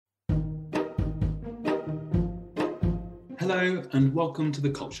Hello and welcome to the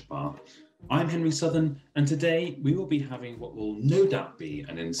Culture Bar. I'm Henry Southern, and today we will be having what will no doubt be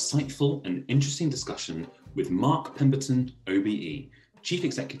an insightful and interesting discussion with Mark Pemberton OBE, Chief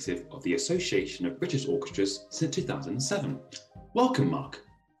Executive of the Association of British Orchestras since 2007. Welcome, Mark.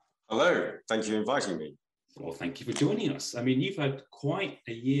 Hello, thank you for inviting me. Well, thank you for joining us. I mean, you've had quite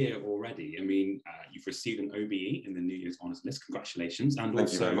a year already. I mean, you've received an OBE in the New Year's Honours List. Congratulations. And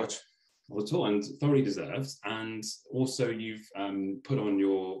thank you very much. Not at all, and thoroughly deserved. And also you've put on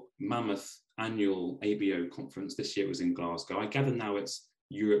your mammoth annual ABO conference. This year it was in Glasgow. I gather now it's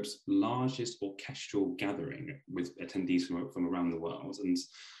Europe's largest orchestral gathering with attendees from around the world. And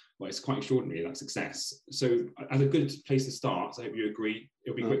well, it's quite extraordinary, that success. So as a good place to start, I hope you agree,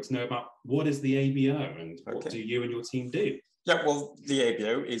 it'll be great to know about what is the ABO and what do you and your team do? Yeah, well, the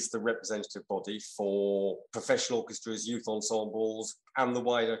ABO is the representative body for professional orchestras, youth ensembles, and the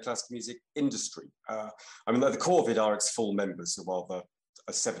wider classical music industry. I mean, at the core of it are its full members, so rather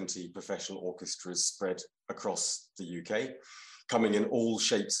 70 professional orchestras spread across the UK, coming in all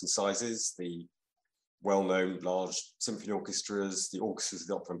shapes and sizes, the well-known large symphony orchestras, the orchestras of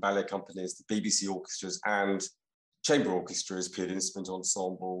the opera and ballet companies, the BBC orchestras, and chamber orchestras, period instrument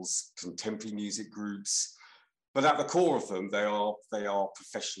ensembles, contemporary music groups. But at the core of them, they are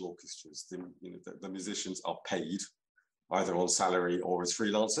professional orchestras. The musicians are paid either on salary or as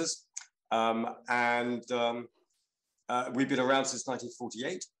freelancers. We've been around since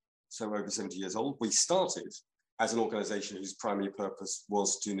 1948, so over 70 years old. We started as an organization whose primary purpose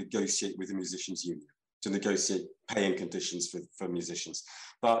was to negotiate with the musicians' union, to negotiate pay and conditions for musicians.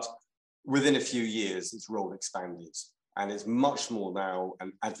 But within a few years, its role expanded, and it's much more now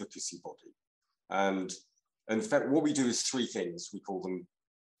an advocacy body. And in fact, what we do is three things. We call them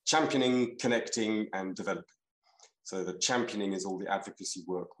championing, connecting, and developing. So the championing is all the advocacy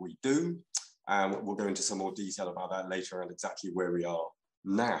work we do. And we'll go into some more detail about that later and exactly where we are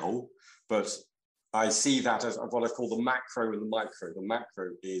now. But I see that as what I call the macro and the micro. The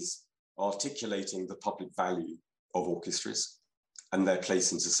macro is articulating the public value of orchestras and their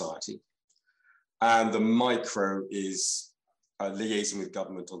place in society. And the micro is liaising with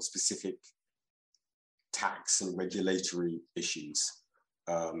government on specific tax and regulatory issues.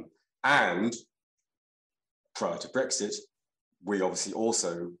 And prior to Brexit, we obviously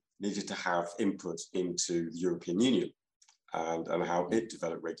also needed to have input into the European Union and how it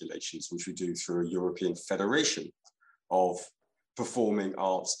developed regulations, which we do through a European Federation of Performing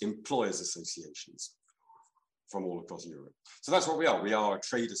Arts Employers Associations from all across Europe. So that's what we are. We are a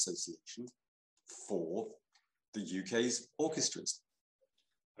trade association for the UK's orchestras.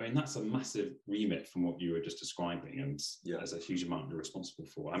 I mean, that's a massive remit from what you were just describing, and there's a huge amount you're responsible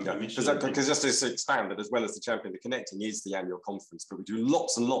for. Because just to expand that, as well as the Champion, the Connecting is the annual conference, but we do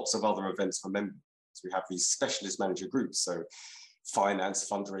lots and lots of other events for members. We have these specialist manager groups, so finance,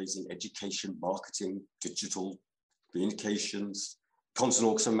 fundraising, education, marketing, digital, communications, concert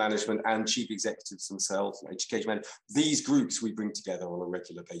orchestra management, and chief executives themselves, and education management. These groups we bring together on a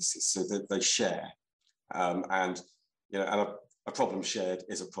regular basis so that they share, a problem shared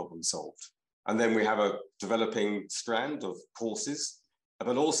is a problem solved. And then we have a developing strand of courses,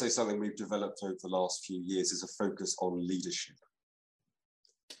 but also something we've developed over the last few years is a focus on leadership.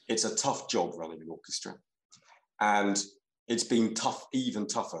 It's a tough job running an orchestra, and it's been tough, even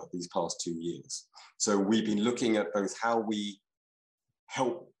tougher these past 2 years. So we've been looking at both how we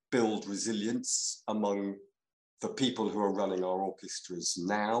help build resilience among the people who are running our orchestras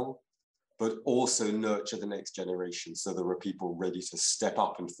now, but also nurture the next generation so there are people ready to step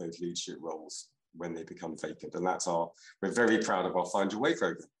up into those leadership roles when they become vacant. And we're very proud of our Find Your Way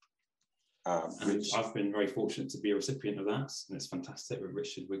program. I've been very fortunate to be a recipient of that, and it's fantastic with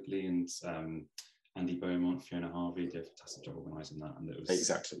Richard Wigley and Andy Beaumont, Fiona Harvey did a fantastic job organising that. And it was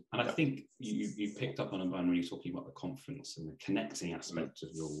exactly. And I think you picked up on when you were talking about the conference and the connecting aspect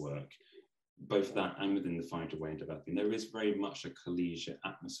of your work. Both that and within the Find Your Way and developing, there is very much a collegiate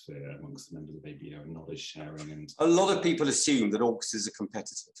atmosphere amongst the members of ABO and knowledge sharing. And a lot of people assume that orchestras are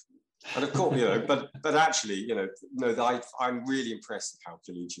competitive, and of course, but actually, I'm really impressed with how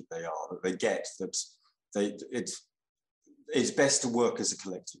collegiate they are. That they get that it's best to work as a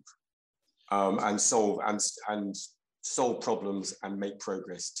collective and solve problems and make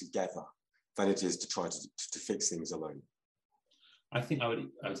progress together than it is to try to fix things alone. I think I would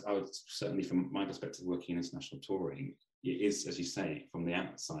certainly, from my perspective, working in international touring, it is, as you say, from the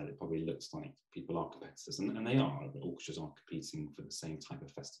outside, it probably looks like people are competitors, and they are. The orchestras are competing for the same type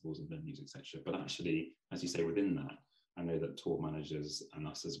of festivals and venues, etc. But actually, as you say, within that, I know that tour managers and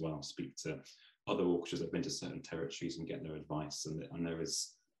us as well speak to other orchestras that have been to certain territories and get their advice, and there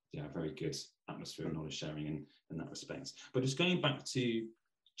is yeah, very good atmosphere of knowledge sharing in that respect. But just going back to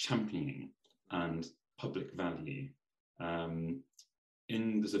championing and public value,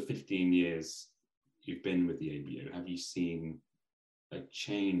 in the sort of 15 years you've been with the ABO, have you seen a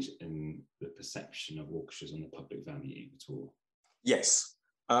change in the perception of orchestras on the public value at all? Yes.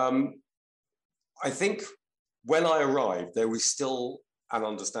 I think when I arrived, there was still an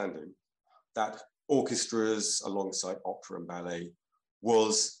understanding that orchestras alongside opera and ballet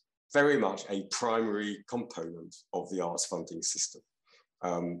was very much a primary component of the arts funding system.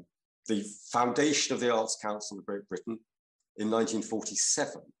 The foundation of the Arts Council of Great Britain in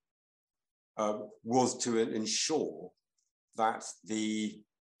 1947 was to ensure that the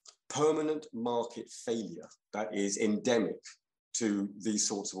permanent market failure that is endemic to these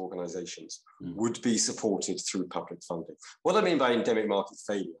sorts of organizations would be supported through public funding. What I mean by endemic market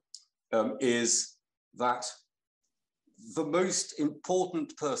failure is that the most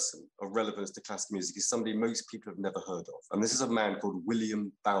important person of relevance to classical music is somebody most people have never heard of. And this is a man called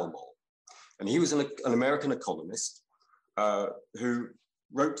William Baumol. And he was an American economist who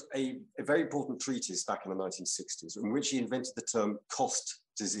wrote a very important treatise back in the 1960s in which he invented the term cost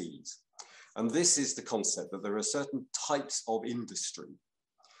disease. And this is the concept that there are certain types of industry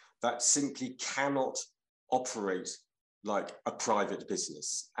that simply cannot operate like a private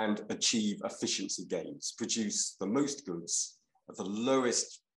business and achieve efficiency gains, produce the most goods at the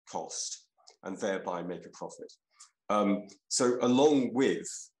lowest cost, and thereby make a profit. So along with,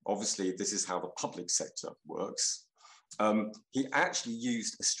 obviously, this is how the public sector works, he actually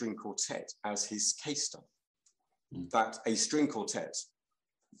used a string quartet as his case study, that a string quartet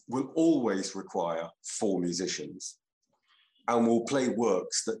will always require 4 musicians and will play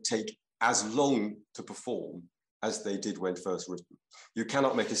works that take as long to perform as they did when first written. You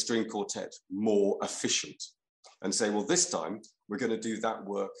cannot make a string quartet more efficient and say, well, this time we're going to do that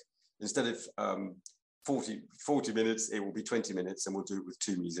work instead of 40 minutes, it will be 20 minutes and we'll do it with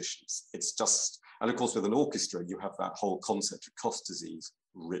 2 musicians. It's just, and of course with an orchestra, you have that whole concept of cost disease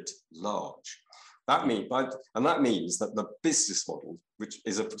writ large. That means that the business model, which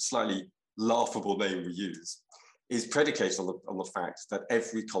is a slightly laughable name we use, is predicated on the fact that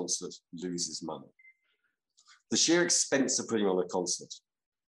every concert loses money. The sheer expense of putting on a concert,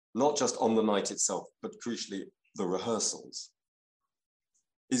 not just on the night itself, but crucially the rehearsals,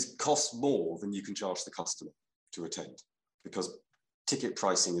 costs more than you can charge the customer to attend, because ticket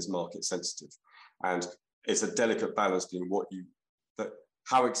pricing is market sensitive. And it's a delicate balance between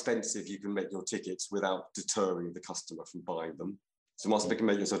how expensive you can make your tickets without deterring the customer from buying them. So must make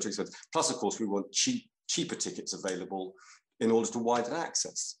yourself too expensive. Plus, of course, we want cheaper tickets available in order to widen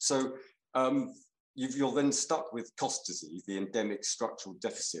access. So you're then stuck with cost disease, the endemic structural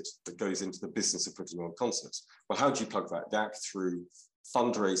deficit that goes into the business of putting on concerts. Well, how do you plug that back? Through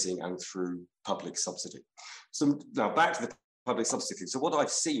fundraising and through public subsidy. So now back to the public subsidy. So what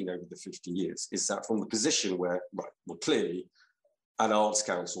I've seen over the 50 years is that from the position where, well, clearly an arts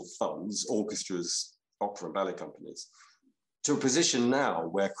council funds orchestras, opera and ballet companies, to a position now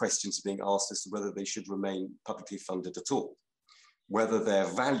where questions are being asked as to whether they should remain publicly funded at all, whether their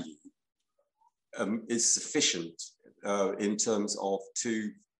value is sufficient in terms of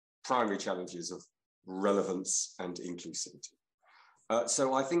 2 primary challenges of relevance and inclusivity.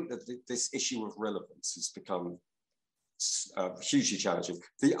 So I think that this issue of relevance has become hugely challenging.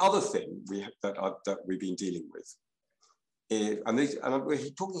 The other thing that we've been dealing with, and we're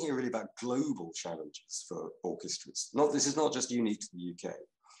talking here really about global challenges for orchestras. This is not just unique to the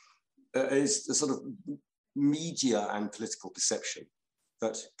UK. Is the sort of media and political perception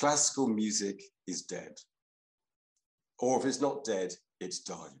that classical music is dead, or if it's not dead, it's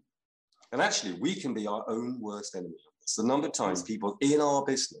dying. And actually, we can be our own worst enemy. The number of times people in our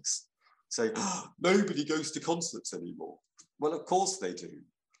business say, nobody goes to concerts anymore. Well, of course they do.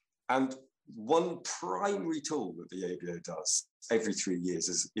 And one primary tool that the ABO does every 3 years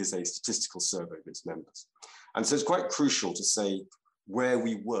is a statistical survey of its members. And so it's quite crucial to say where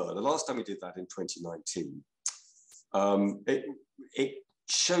we were. The last time we did that in 2019, it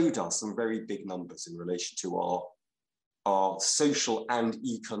showed us some very big numbers in relation to our social and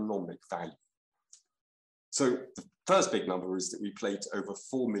economic value. So the first big number is that we played to over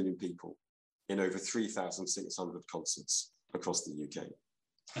 4 million people in over 3,600 concerts across the UK.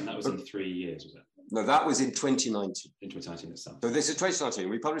 And that was in 3 years, was it? No, that was in 2019. In 2019 itself. So this is 2019.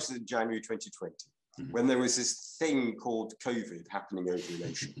 We published it in January 2020, when there was this thing called COVID happening over the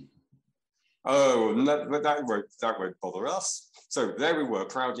nation. Oh, that won't bother us. So there we were,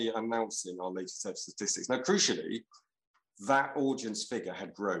 proudly announcing our latest set of statistics. Now, crucially, that audience figure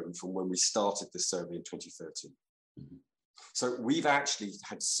had grown from when we started this survey in 2013. So we've actually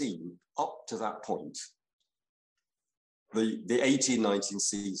had seen up to that point, the 18-19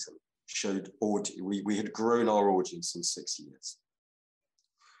 season showed we had grown our audience in 6 years.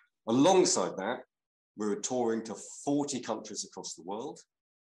 Alongside that, we were touring to 40 countries across the world.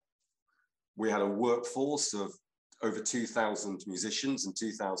 We had a workforce of over 2,000 musicians and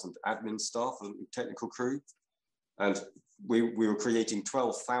 2,000 admin staff and technical crew. And we were creating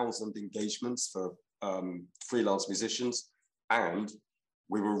 12,000 engagements for freelance musicians. And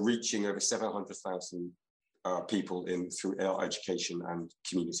we were reaching over 700,000 people through our education and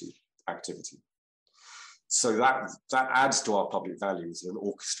community activity. So that adds to our public values. An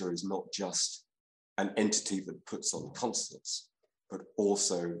orchestra is not just an entity that puts on concerts, but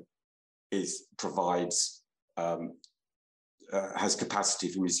also provides, has capacity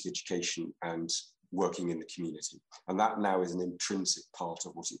for music education and working in the community. And that now is an intrinsic part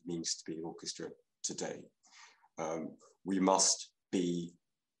of what it means to be an orchestra today. We must be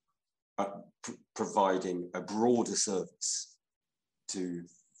providing a broader service to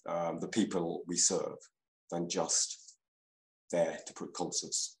the people we serve than just there to put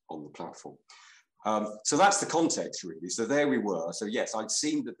concerts on the platform. So that's the context, really. So there we were. So yes, I'd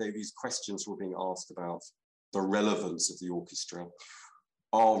seen that these questions were being asked about the relevance of the orchestra,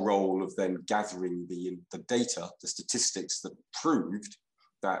 our role of then gathering the data, the statistics that proved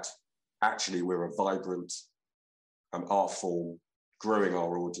that actually we're a vibrant art form, growing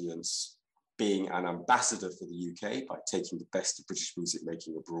our audience, being an ambassador for the UK by taking the best of British music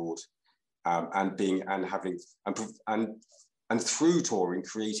making abroad, and through touring,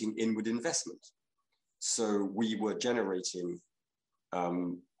 creating inward investment. So we were generating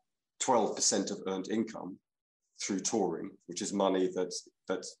 12% of earned income through touring, which is money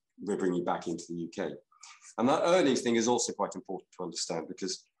that we're bringing back into the UK. And that earnings thing is also quite important to understand,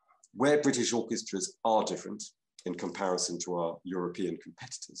 because where British orchestras are different in comparison to our European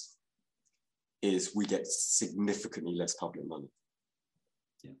competitors is we get significantly less public money.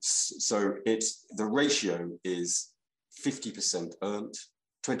 Yeah. So the ratio is 50% earned,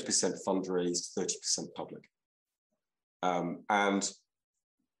 20% fundraised, 30% public. And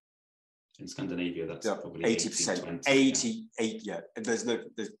in Scandinavia, that's probably 80%. 88, yeah.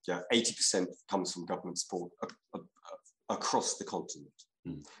 80% comes from government support across the continent,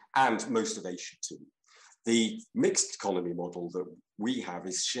 and most of Asia too. The mixed economy model that we have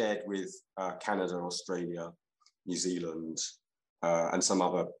is shared with Canada, Australia, New Zealand, and some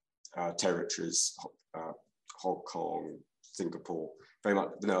other territories, Hong Kong, Singapore. Very much,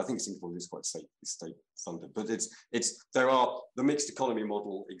 no, I think Singapore is quite state funded, but the mixed economy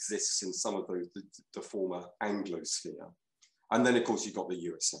model exists in some of the former Anglosphere. And then of course you've got the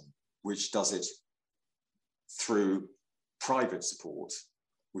USA, which does it through private support,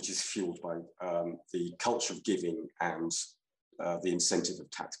 which is fueled by the culture of giving and the incentive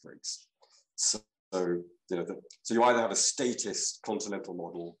of tax breaks. So you either have a statist continental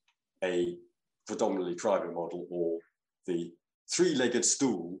model, a predominantly private model, or the three-legged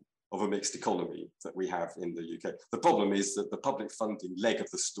stool of a mixed economy that we have in the UK. The problem is that the public funding leg of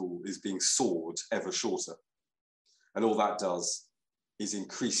the stool is being sawed ever shorter. And all that does is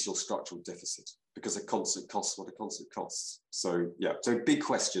increase your structural deficit, because a concert costs what a concert costs. So yeah, so big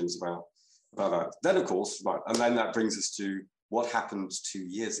questions about that. Then of course, right, and then that brings us to what happened 2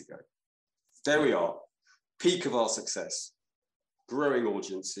 years ago. There we are, peak of our success, growing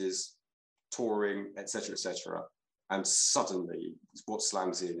audiences, touring, etc., etc. And suddenly what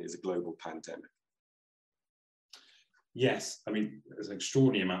slams in is a global pandemic. Yes, I mean, there's an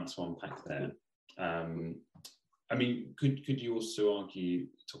extraordinary amount to unpack there. I mean, could you also argue,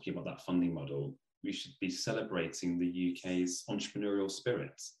 talking about that funding model, we should be celebrating the UK's entrepreneurial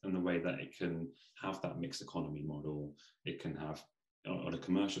spirit and the way that it can have that mixed economy model. It can have, on a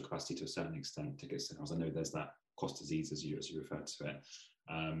commercial capacity to a certain extent, ticket sales. I know there's that cost disease as you referred to it,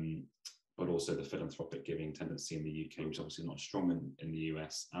 but also the philanthropic giving tendency in the UK, which is obviously not strong in the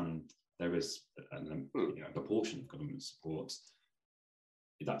US, and there is a proportion of government support.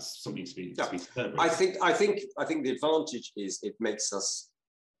 That's something to be celebrated. I think the advantage is it makes us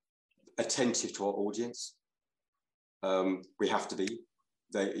attentive to our audience. We have to be.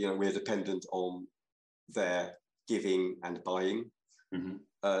 We're dependent on their giving and buying,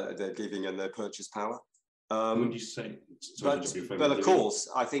 their giving and their purchase power. Would you say? But of course,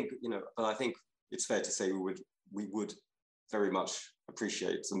 I think it's fair to say we would very much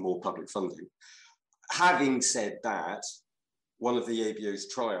appreciate some more public funding. Having said that, one of the ABO's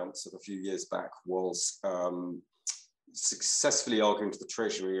triumphs of a few years back was successfully arguing to the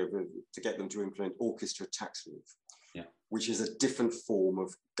Treasury to get them to implement orchestra tax relief, which is a different form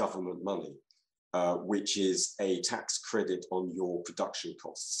of government money. which is a tax credit on your production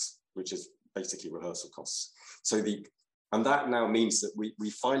costs, which is basically rehearsal costs. So and that now means that we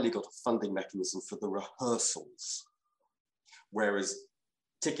finally got a funding mechanism for the rehearsals, whereas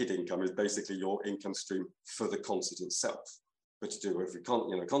ticket income is basically your income stream for the concert itself. But to do every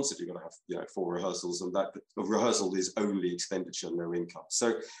concert, you're going to have 4 rehearsals, and that a rehearsal is only expenditure, no income.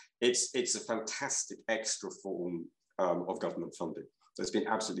 So it's a fantastic extra form of government funding. So it's been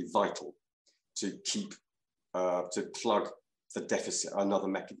absolutely vital to keep to plug the deficit,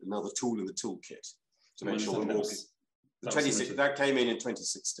 another tool in the toolkit to make sure that came in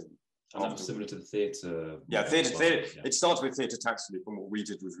 2016. And that was similar to the theatre. Yeah, theatre. Yeah. It started with theatre tax relief, and what we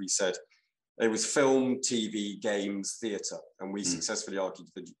did was we said it was film, TV, games, theatre, and we successfully argued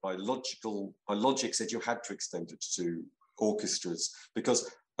that by logic said you had to extend it to orchestras,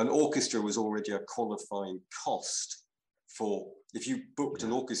 because an orchestra was already a qualifying cost for, if you booked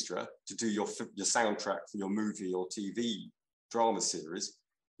an orchestra to do your soundtrack for your movie or TV drama series,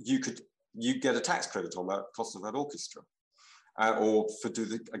 you get a tax credit on that cost of that orchestra, or for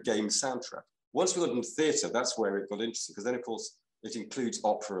a game soundtrack. Once we got into theatre, that's where it got interesting, because then of course it includes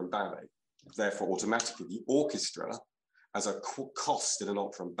opera and ballet. Therefore, automatically the orchestra, as a cost in an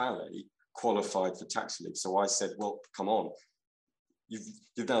opera and ballet, qualified for tax relief. So I said, well, come on, you've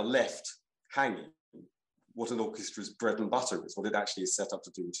now left hanging what an orchestra's bread and butter is, what it actually is set up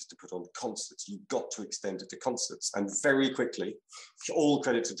to do, which is to put on concerts. You've got to extend it to concerts. And very quickly, all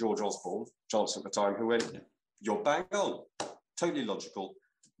credit to George Osborne, Chancellor at the time, who went, you're bang on, totally logical,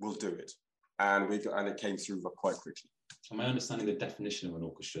 we'll do it. And it came through quite quickly. And my understanding, the definition of an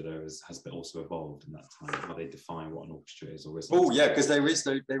orchestra there has been also evolved in that time, how they define what an orchestra is, or is. Oh yeah, because there is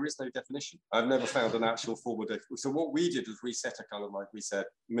no definition. I've never found an actual formal definition. So what we did was we set a kind of, like we said,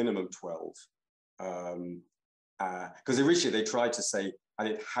 minimum 12. Because originally they tried to say, and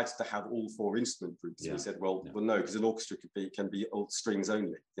it had to have all 4 instrument groups. Yeah. We said, well, no, because an orchestra can be all strings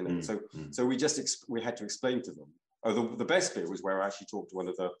only. So we had to explain to them. Oh, the best bit was where I actually talked to one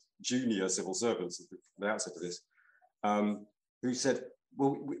of the junior civil servants at the outset of this, who said,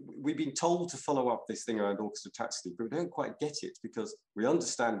 well, we've been told to follow up this thing around orchestra tax relief, but we don't quite get it, because we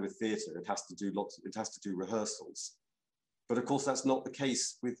understand with theatre it has to do rehearsals. But of course, that's not the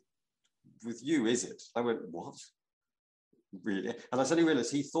case with you, is it? I went, what? Really? And I suddenly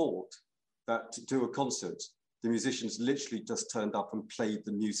realized he thought that to do a concert, the musicians literally just turned up and played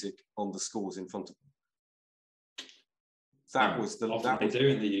the music on the scores in front of them. That was the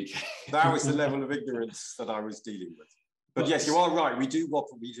in the UK. That was the level of ignorance that I was dealing with. But yes, you are right. We do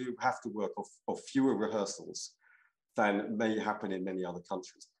have to work off fewer rehearsals than may happen in many other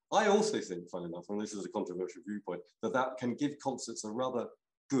countries. I also think, fun enough, and this is a controversial viewpoint, that can give concerts a rather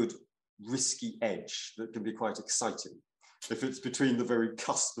good, risky edge that can be quite exciting. If it's between the very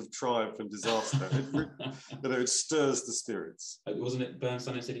cusp of triumph and disaster, it stirs the spirits. Wasn't it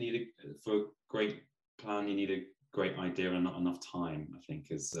Bernstein said for a great plan, you need a great idea and not enough time, I think,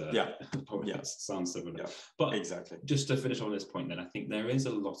 is probably sounds similar. Yeah, but exactly. Just to finish on this point then, I think there is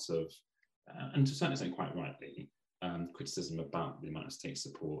a lot of, and to a certain extent quite rightly, criticism about the amount of state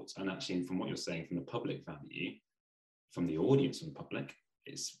support. And actually, from what you're saying, from the public value, from the audience and the public,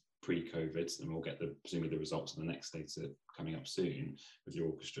 it's pre-COVID, and we'll get presumably the results of the next data coming up soon with your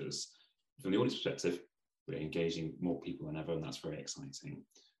orchestras. From the audience perspective, we're engaging more people than ever, and that's very exciting.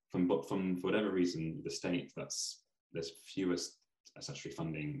 From whatever reason, the state, there's less statutory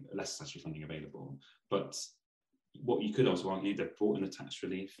funding available. But what you could also argue, they've brought in the tax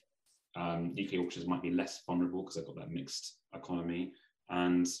relief. UK orchestras might be less vulnerable because they've got that mixed economy,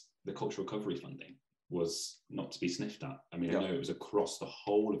 and the cultural recovery funding was not to be sniffed at. I mean, I know it was across the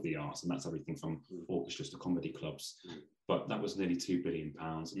whole of the arts, and that's everything from orchestras to comedy clubs, but that was nearly £2 billion,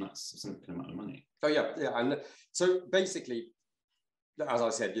 and that's a significant amount of money. Oh yeah, and so basically, as I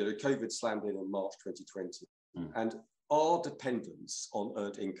said, COVID slammed in March 2020, and our dependence on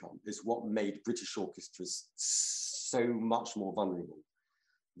earned income is what made British orchestras so much more vulnerable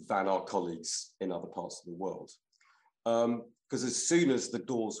than our colleagues in other parts of the world. Because as soon as the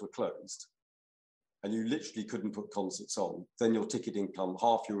doors were closed, and you literally couldn't put concerts on, then your ticket income,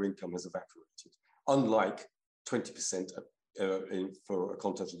 half your income has evaporated, unlike 20% for a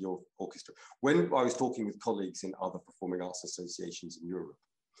concert of your orchestra. When I was talking with colleagues in other performing arts associations in Europe,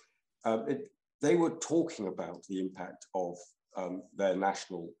 they were talking about the impact of their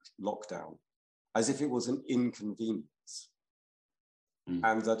national lockdown as if it was an inconvenience.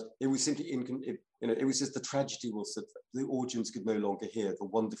 And that it was simply, it was just the tragedy was that the audience could no longer hear the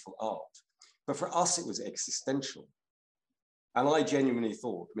wonderful art. But for us, it was existential. And I genuinely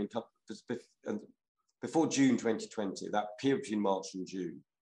thought, I mean, before June 2020, that period between March and June,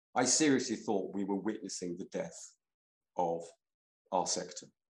 I seriously thought we were witnessing the death of our sector,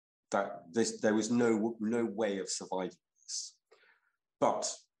 that there was no way of surviving this.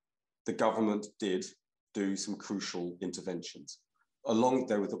 But the government did do some crucial interventions.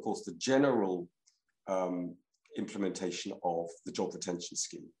 There was, of course, the general implementation of the job retention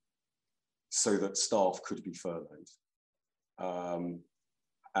scheme so that staff could be furloughed,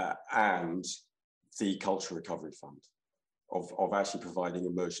 and the Cultural Recovery Fund of actually providing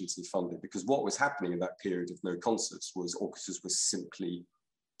emergency funding, because what was happening in that period of no concerts was orchestras were simply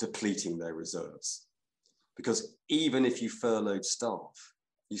depleting their reserves. Because even if you furloughed staff,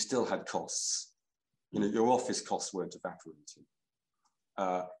 you still had costs. You know, your office costs weren't evaporating.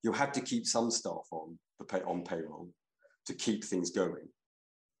 You had to keep some staff on payroll to keep things going.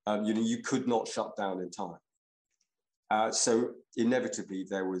 You know, you could not shut down in time. So inevitably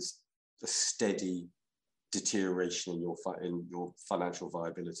there was a steady deterioration in your financial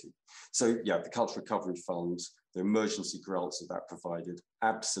viability. So yeah, the Cultural Recovery Fund, the emergency grants that provided,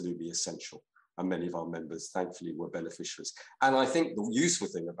 absolutely essential. And many of our members, thankfully, were beneficiaries. And I think the useful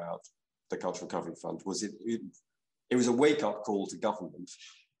thing about the Cultural Recovery Fund was it was a wake-up call to government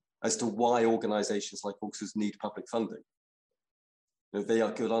as to why organisations like orchestras need public funding. You know, they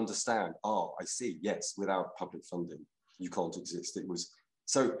could understand, I see, yes, without public funding, you can't exist. It was,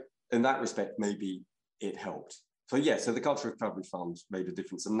 so in that respect, maybe it helped. So yeah, so the Cultural Recovery Fund made a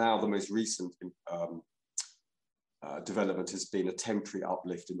difference. And now the most recent development has been a temporary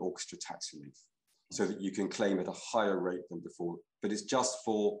uplift in orchestra tax relief, so that you can claim at a higher rate than before. But it's just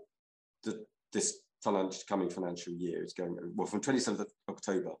for this coming financial year. It's going, well, from 27th of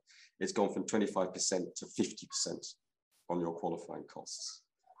October, it's gone from 25% to 50% on your qualifying costs.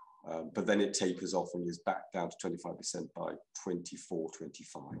 But then it tapers off and is back down to 25% by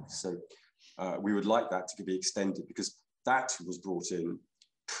 24-25. So we would like that to be extended, because that was brought in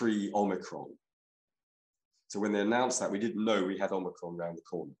pre-Omicron. So when they announced that, we didn't know we had Omicron around the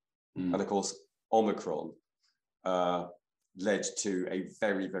corner. And of course, Omicron led to a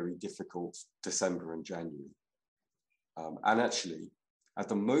very, very difficult December and January. And actually, at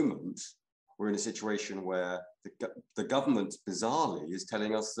the moment, we're in a situation where the government, bizarrely, is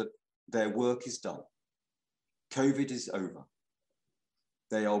telling us that their work is done. COVID is over.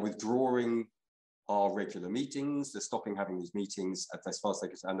 They are withdrawing our regular meetings. They're stopping having these meetings as far as they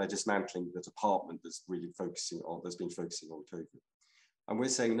can, and they're dismantling the department that's really that's been focusing on COVID. And we're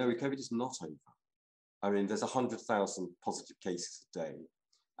saying, no, COVID is not over. I mean, there's 100,000 positive cases a day.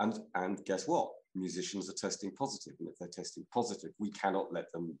 And guess what? Musicians are testing positive. And if they're testing positive, we cannot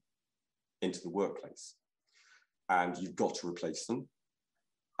let them into the workplace. And you've got to replace them.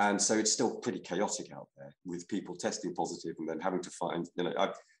 And so it's still pretty chaotic out there with people testing positive and then having to find, you know,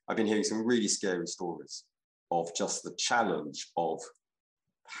 I've been hearing some really scary stories of just the challenge of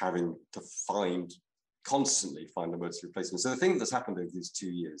having to constantly find emergency replacement. So the thing that's happened over these 2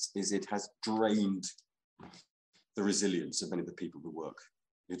 years is it has drained the resilience of many of the people who work,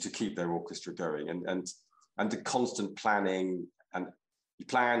 you know, to keep their orchestra going, and the constant planning, and you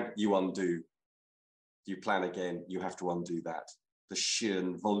plan, you undo, you plan again, you have to undo that. The sheer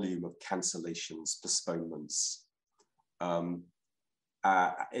volume of cancellations, postponements,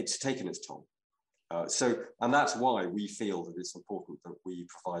 it's taken its toll. And that's why we feel that it's important that we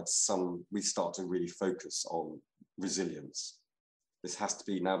start to really focus on resilience. This has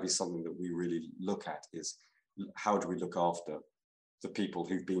to now be something that we really look at, is how do we look after the people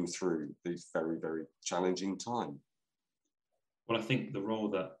who've been through these very, very challenging time? Well, I think the role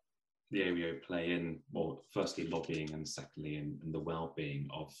that the ABO play in, well, firstly lobbying, and secondly in the well-being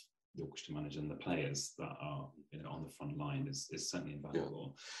of the orchestra manager and the players that are, you know, on the front line is certainly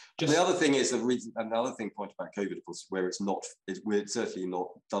invaluable. Yeah. The other thing is another thing point about COVID, of course, where we're certainly not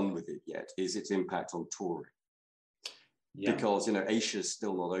done with it yet, is its impact on touring. Yeah. Because, you know, Asia's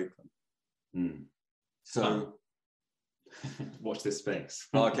still not open. So watch this space.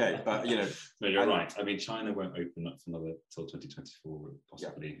 Okay, but you know, no, you're right. I mean, China won't open up for another till 2024,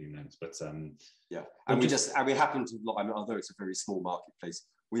 possibly. Yeah. Who knows? But yeah, and we happen to, I mean, although it's a very small marketplace,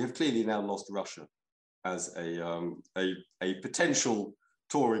 we have clearly now lost Russia as a potential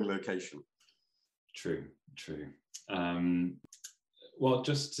touring location. True. Well,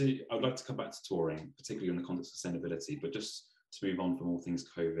 I would like to come back to touring, particularly in the context of sustainability, but just to move on from all things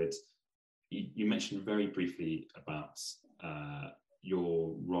COVID, you mentioned very briefly about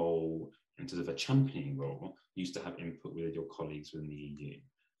your role in terms of a championing role. You used to have input with your colleagues within the EU.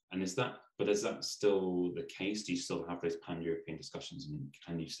 And is that still the case? Do you still have those pan-European discussions, and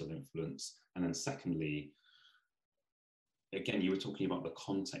can you still influence? And then secondly, again, you were talking about the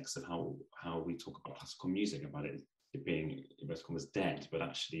context of how we talk about classical music, about it it being almost dead, but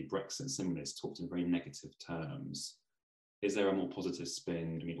actually Brexit similarly is talked in very negative terms. Is there a more positive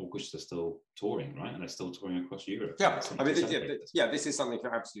spin? I mean, orchestras are still touring, right? And they're still touring across Europe. Yeah, I mean, this is something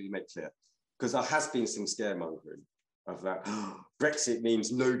to absolutely make clear, because there has been some scaremongering of that. Brexit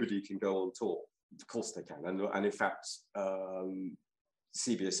means nobody can go on tour. Of course they can. And in fact,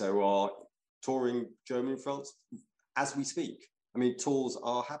 CBSO are touring Germany and France as we speak. I mean, tours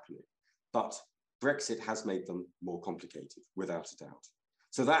are happening, but Brexit has made them more complicated, without a doubt.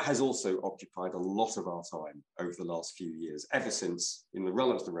 So that has also occupied a lot of our time over the last few years, ever since in the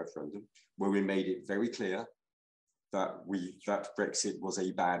run-up to the referendum, where we made it very clear that Brexit was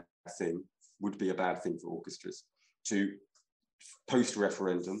a bad thing, would be a bad thing for orchestras, to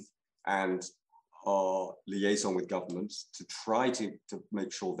post-referendum and our liaison with governments to try to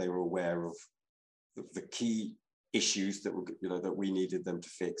make sure they were aware of the key issues that that we needed them to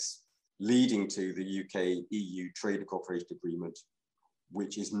fix, leading to the UK-EU Trade and Cooperation Agreement,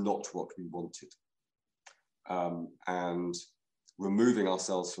 which is not what we wanted. And removing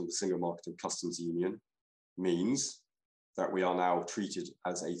ourselves from the Single Market and Customs Union means that we are now treated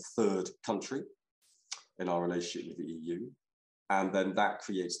as a third country in our relationship with the EU. And then that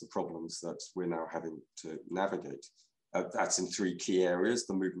creates the problems that we're now having to navigate. That's in three key areas: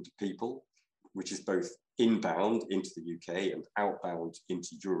 the movement of people, which is both inbound into the UK and outbound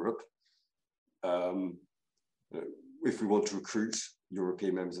into Europe. If we want to recruit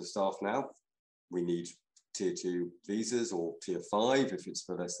European members of staff now, we need tier 2 visas or tier 5 if it's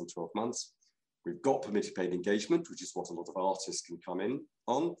for less than 12 months. We've got permitted paid engagement, which is what a lot of artists can come in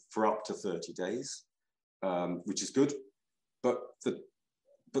on for up to 30 days, which is good.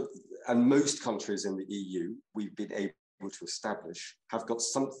 And most countries in the EU, we've been able to establish, have got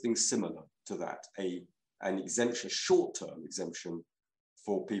something similar to that, an exemption, a short-term exemption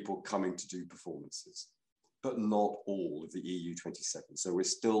for people coming to do performances, but not all of the EU 27. So we're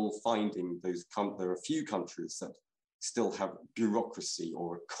still finding there are a few countries that still have bureaucracy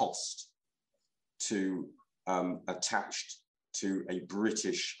or a cost to attached to a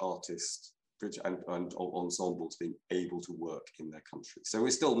British artist and ensembles being able to work in their country. So we're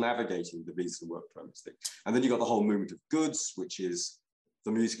still navigating the visa and work permits thing. And then you've got the whole movement of goods, which is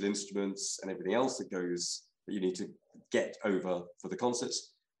the musical instruments and everything else that you need to get over for the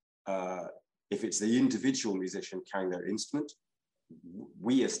concerts. If it's the individual musician carrying their instrument,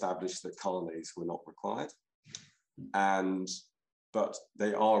 we established that carnets were not required. But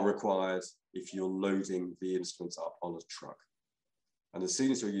they are required if you're loading the instruments up on a truck. And as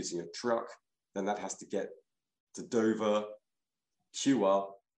soon as you're using a truck, then that has to get to Dover, queue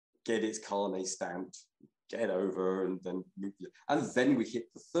up, get its carnet stamped, get over, and then move. And then we hit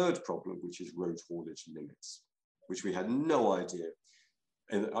the third problem, which is road haulage limits, which we had no idea.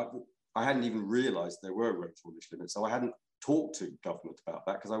 And I hadn't even realized there were road haulage limits. So I hadn't talked to government about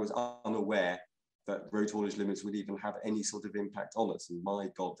that because I was unaware that road haulage limits would even have any sort of impact on us. And my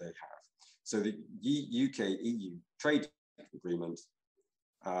God, they have. So the UK-EU trade agreement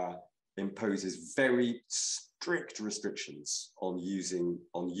imposes very strict restrictions on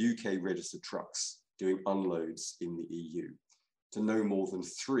UK registered trucks doing unloads in the EU to no more than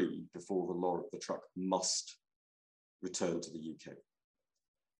 3 before the truck must return to the UK.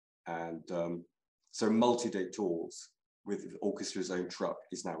 And so multi-day tours with the orchestra's own truck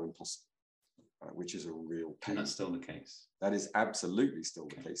is now impossible, which is a real pain. And that's still the case. That is absolutely still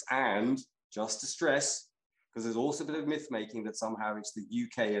the case. And just to stress, because there's also a bit of myth making that somehow it's the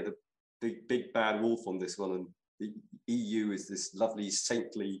UK are the big bad wolf on this one, and the EU is this lovely,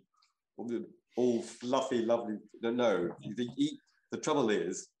 saintly, all fluffy, lovely. No, the trouble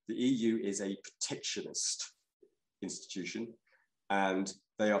is the EU is a protectionist institution, and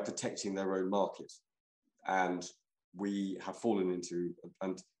they are protecting their own market. And we have fallen into,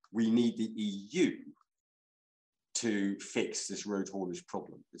 and we need the EU to fix this road haulage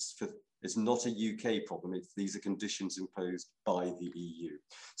problem. It's not a UK problem. These are conditions imposed by the EU.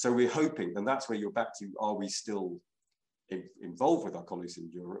 So we're hoping, and that's where you're back to, are we still involved with our colleagues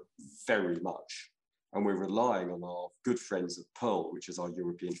in Europe? Very much. And we're relying on our good friends at Pearl, which is our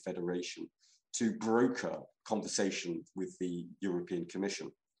European Federation, to broker conversation with the European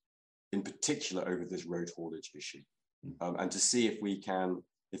Commission, in particular over this road haulage issue. And to see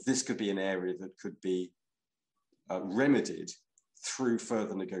if this could be an area that could be remedied through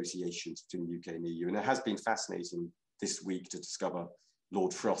further negotiations between the UK and the EU. And it has been fascinating this week to discover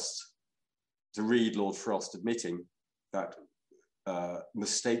read Lord Frost admitting that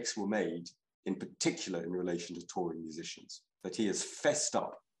mistakes were made, in particular in relation to touring musicians, that he has fessed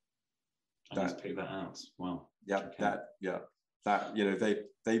up. And he's picked that out. Wow. Yeah, okay. That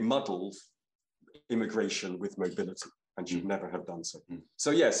they muddled immigration with mobility and should never have done so.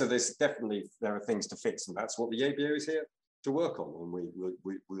 So yeah, so there are things to fix, and that's what the ABO is here to work on, and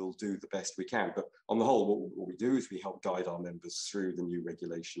we'll do the best we can. But on the whole, what we do is we help guide our members through the new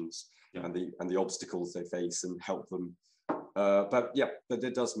regulations and the obstacles they face and help them. But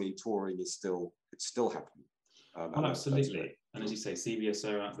it does mean touring is still happening. Oh, absolutely. And as you say,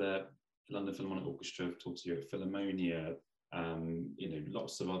 CBSO out there, London Philharmonic Orchestra, have talked to you at Philharmonia.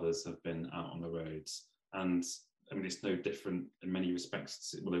 Lots of others have been out on the roads, and I mean it's no different in many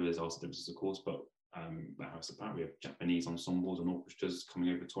respects. Although there's also differences, of course, but at HarrisonParrott we have Japanese ensembles and orchestras coming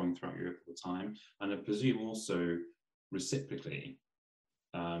over, touring throughout Europe all the time, and I presume also reciprocally,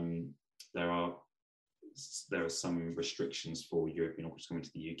 there are some restrictions for European orchestras coming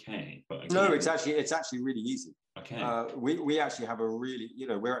to the UK. But again, no, it's actually really easy. Okay. We actually have a really,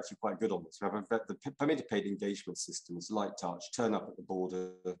 we're actually quite good on this. We have the permitted paid engagement system is light touch, turn up at the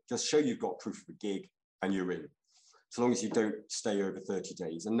border, just show you've got proof of a gig and you're in. So long as you don't stay over 30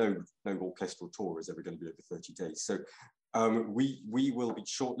 days, and no orchestral tour is ever going to be over 30 days. So we will be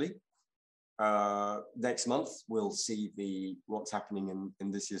shortly. Next month, we'll see what's happening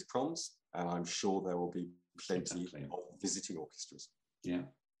in this year's proms, and I'm sure there will be plenty of visiting orchestras. Yeah,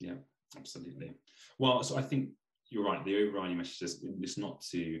 absolutely. Well, so I think you're right. The overriding message is not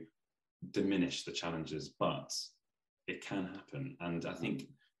to diminish the challenges, but it can happen. And I think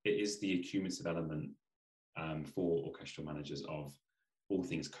it is the accumulative element for orchestral managers of all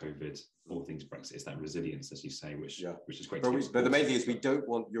things COVID, all things Brexit. It's that resilience, as you say, which is great. But the main thing is we don't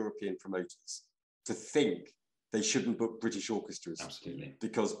want European promoters to think they shouldn't book British orchestras. Absolutely.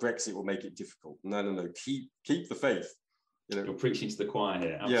 Because Brexit will make it difficult. No. Keep the faith. You're preaching to the choir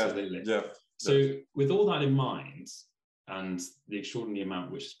here. Absolutely. Yeah. So with all that in mind, and the extraordinary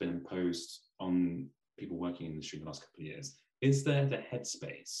amount which has been imposed on people working in the industry in the last couple of years, is there the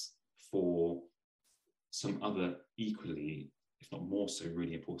headspace for some other equally, if not more so,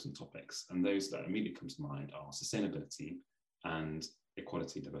 really important topics? And those that immediately come to mind are sustainability and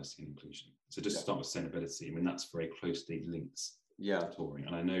equality, diversity and inclusion. So just to start with sustainability, I mean, that's very closely linked to touring.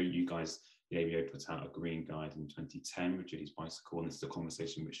 And I know you guys, the ABO, put out a green guide in 2010 with Julie's Bicycle, and this is a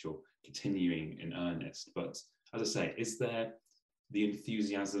conversation which you're continuing in earnest. But as I say, is there the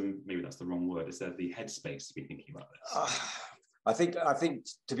enthusiasm, maybe that's the wrong word, is there the headspace to be thinking about this? I think,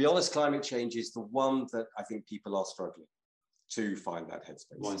 to be honest, climate change is the one that I think people are struggling to find that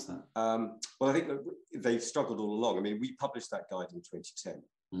headspace. Why is that? Well, I think that they've struggled all along. I mean, we published that guide in 2010,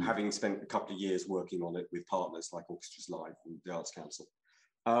 having spent a couple of years working on it with partners like Orchestras Live and the Arts Council,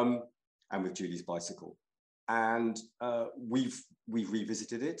 and with Julie's Bicycle. And we've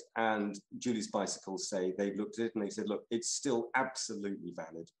revisited it, and Julie's Bicycle say they've looked at it and they said, look, it's still absolutely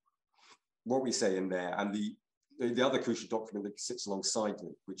valid. What we say in there, and the other crucial document that sits alongside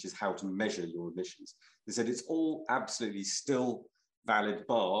it, which is how to measure your emissions, they said it's all absolutely still valid,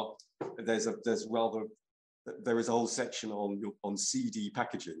 bar there is a whole section on CD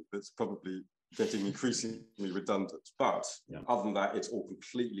packaging that's probably getting increasingly redundant. But other than that, it's all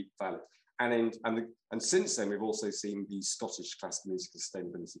completely valid. And since then, we've also seen the Scottish Classical Music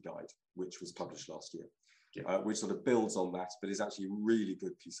Sustainability Guide, which was published last year, which sort of builds on that, but is actually a really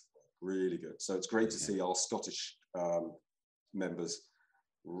good piece of work, really good. So it's great to see our Scottish members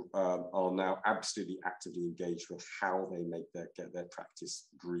are now absolutely actively engaged with how they get their practice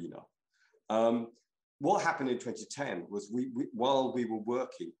greener. What happened in 2010 was while we were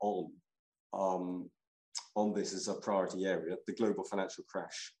working on this as a priority area, the global financial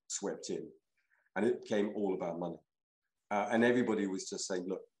crash swept in, and it became all about money. And everybody was just saying,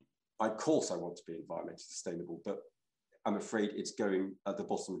 look, of course I want to be environmentally sustainable, but I'm afraid it's going at the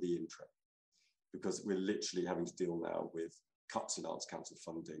bottom of the intro, because we're literally having to deal now with cuts in Arts Council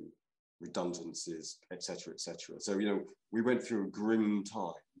funding, redundancies, etc., etc. So, we went through a grim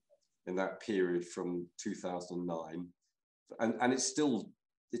time in that period from 2009, and it's still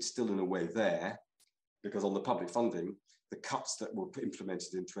in a way there, because on the public funding, the cuts that were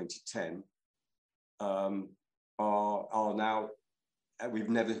implemented in 2010 are now,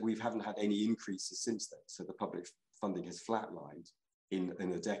 we haven't had any increases since then. So the public funding has flatlined in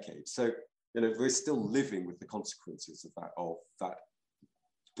a decade. So, we're still living with the consequences of that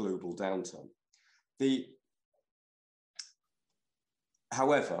global downturn.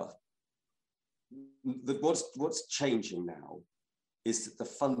 However, what's changing now is that the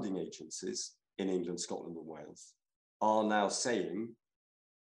funding agencies in England, Scotland and Wales are now saying,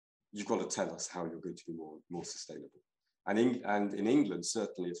 you've got to tell us how you're going to be more sustainable. And in England,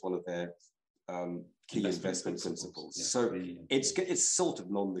 certainly it's one of their key investment principles. Yeah, so it's sort of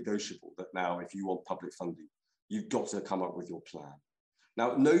non-negotiable that now, if you want public funding, you've got to come up with your plan.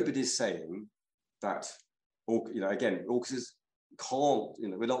 Now, nobody's saying that, again, orchestras can't,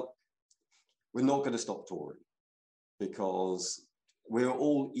 we're not going to stop touring, because we're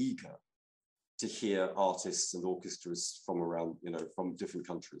all eager to hear artists and orchestras from around, from different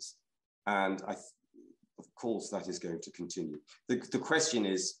countries. And of course, that is going to continue. The question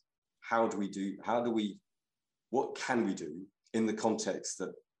is, what can we do in the context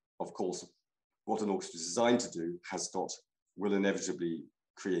that, of course, what an orchestra is designed to do will inevitably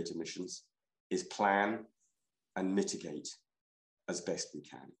create emissions, is plan and mitigate as best we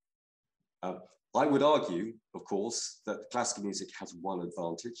can. I would argue, of course, that classical music has one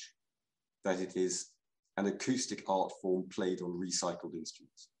advantage, that it is an acoustic art form played on recycled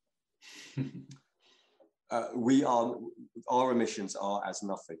instruments. Our emissions are as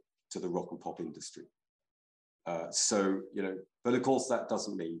nothing to the rock and pop industry. But of course that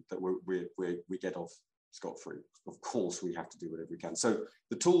doesn't mean that we get off scot-free. Of course we have to do whatever we can. So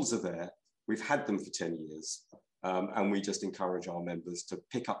the tools are there. We've had them for 10 years. And we just encourage our members to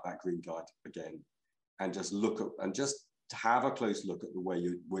pick up that green guide again and just to have a close look at the way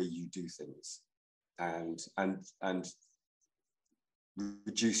you do things and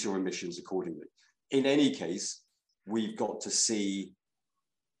reduce your emissions accordingly. In any case, we've got to see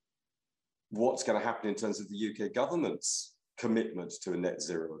what's going to happen in terms of the UK government's commitment to a net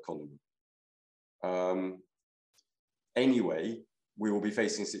zero economy. Anyway, we will be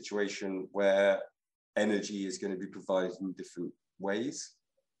facing a situation where energy is going to be provided in different ways,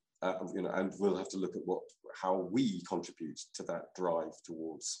 and we'll have to look at how we contribute to that drive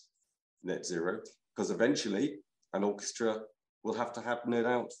towards net zero, because eventually an orchestra will have to have, no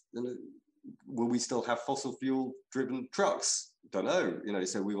doubt, will we still have fossil fuel driven trucks? Don't know,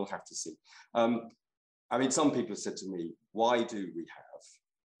 so we will have to see. Some people have said to me, why do we have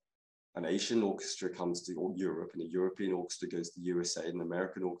an Asian orchestra comes to Europe, and a European orchestra goes to the USA, and an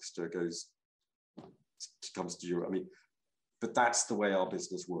American orchestra comes to Europe? But that's the way our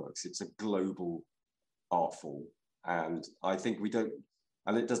business works. It's a global art form. And I think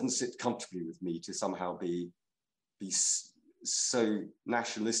it doesn't sit comfortably with me to somehow be so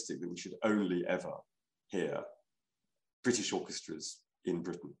nationalistic that we should only ever hear British orchestras in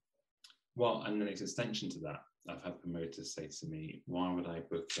Britain. Well, and then it's an extension to that. I've had promoters say to me, why would I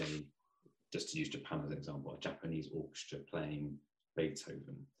book just to use Japan as an example, a Japanese orchestra playing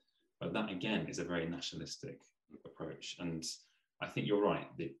Beethoven? But that again is a very nationalistic approach. And I think you're right.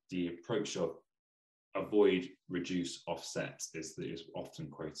 The approach of avoid, reduce, offset is often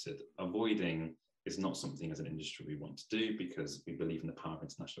quoted. Avoiding is not something as an industry we want to do, because we believe in the power of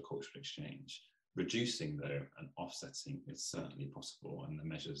international cultural exchange. Reducing, though, and offsetting is certainly possible, and the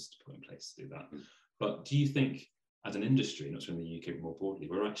measures to put in place to do that. But do you think, as an industry, not just in the UK but more broadly,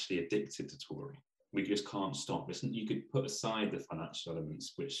 we're actually addicted to touring? We just can't stop. You could put aside the financial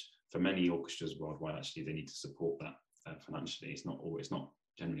elements, which for many orchestras worldwide, actually, they need to support that financially. It's not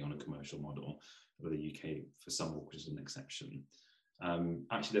generally on a commercial model. But the UK, for some orchestras, is an exception.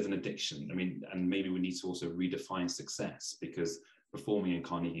 Actually, there's an addiction. And maybe we need to also redefine success, because performing in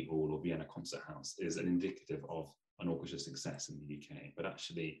Carnegie Hall or Vienna Concert House is an indicative of an orchestra's success in the UK. But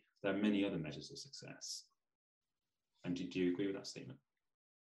actually, there are many other measures of success. And do you agree with that statement?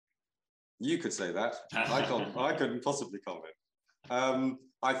 You could say that. I couldn't possibly comment.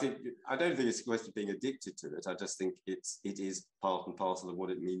 I don't think it's a question of being addicted to it. I just think it is part and parcel of what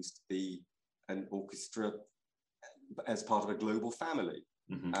it means to be an orchestra as part of a global family.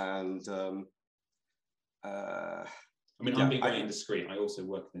 Mm-hmm. And I'm being very indiscreet. I also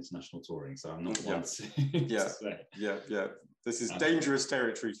work in international touring, so I'm not one to say. Yeah. This is dangerous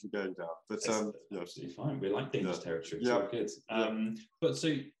territory for going down. But absolutely fine. We like dangerous territory. It's all good. But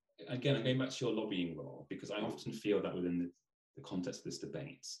so again, I'm going back to your lobbying role, because I often feel that within the context of this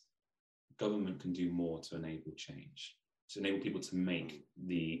debate, government can do more to enable change, to enable people to make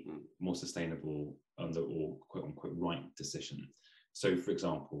the more sustainable or quote unquote right decision. So, for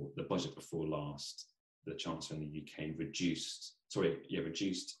example, the budget before last, the Chancellor in the UK reduced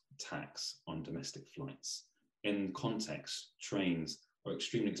tax on domestic flights. In context, trains are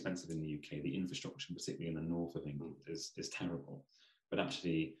extremely expensive in the UK. The infrastructure, particularly in the north of England, is terrible. But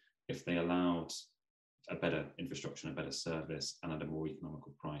actually, if they allowed a better infrastructure and a better service and at a more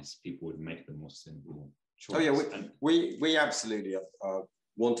economical price, people would make the more sustainable choice. Oh yeah, we absolutely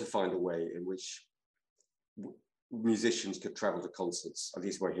want to find a way in which musicians could travel to concerts. At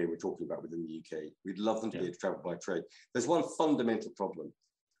least we're talking about within the UK. We'd love them to be able to travel by train. There's one fundamental problem.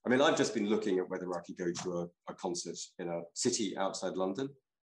 I've just been looking at whether I could go to a concert in a city outside London,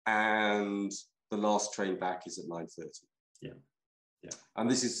 and the last train back is at 9:30. Yeah. And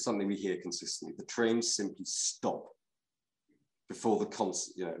this is something we hear consistently. The trains simply stop before the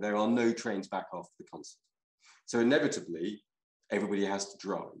concert. You know, there are no trains back after the concert. So inevitably, everybody has to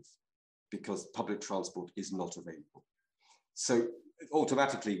drive because public transport is not available. So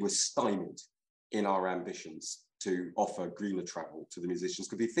automatically, we're stymied in our ambitions to offer greener travel to the musicians,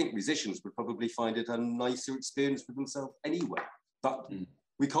 because we think musicians would probably find it a nicer experience for themselves anyway. But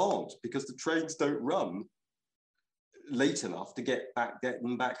we can't, because the trains don't run late enough to get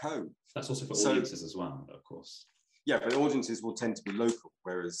them back home. That's also for audiences as well, of course. Yeah, but audiences will tend to be local,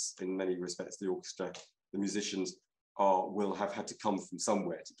 whereas in many respects, the orchestra, the musicians will have had to come from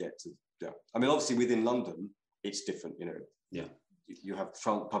somewhere to get to. Yeah, I mean, obviously within London, it's different. You know, yeah, you have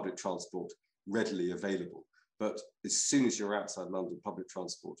public transport readily available, but as soon as you're outside London, public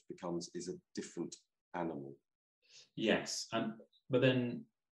transport is a different animal. Yes, but then,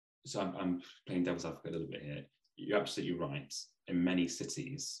 so I'm playing devil's advocate a little bit here. You're absolutely right. In many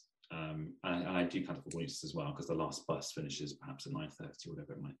cities, and I do kind of audiences as well, because the last bus finishes perhaps at 9:30 or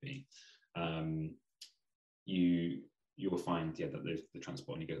whatever it might be. You will find, yeah, that the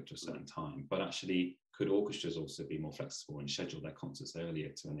transport only goes up to a certain time. But actually, could orchestras also be more flexible and schedule their concerts earlier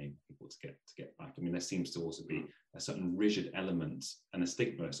to enable people to get back? I mean, there seems to also be a certain rigid element and a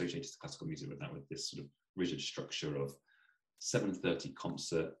stigma associated to classical music with this sort of rigid structure of 7:30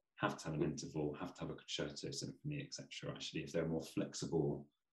 concert, have to have an interval, have to have a concerto, symphony, etc. Actually, if they're more flexible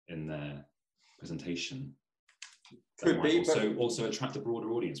in their presentation, could be, but also attract a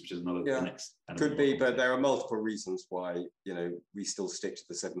broader audience, which is another the next element. Could be, but there are multiple reasons why, you know, we still stick to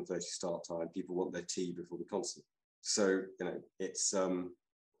the 7:30 start time. People want their tea before the concert, so you know, it's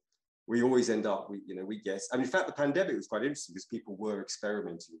we always end up, we guess. And in fact, the pandemic was quite interesting because people were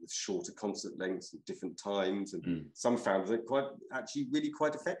experimenting with shorter concert lengths at different times, and some found it really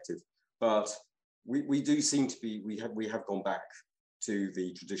quite effective. But we do seem to be, we have gone back to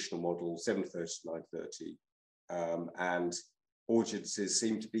the traditional model, 7:30 to 9:30. And audiences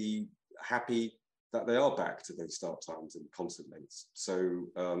seem to be happy that they are back to those start times and concert lengths.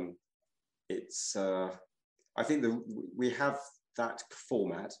 So I think we have that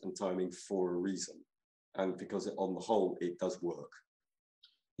format and timing for a reason, and because on the whole, it does work.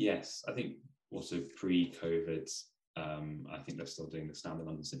 Yes, I think also pre-COVID, I think they're still doing the Standard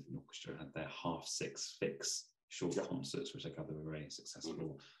London Symphony Orchestra had their 6:30 fix short concerts, which I gather were very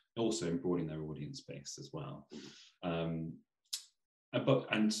successful. Also in broadening their audience base as well. And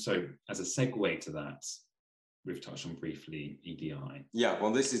so as a segue to that, we've touched on briefly EDI. Yeah,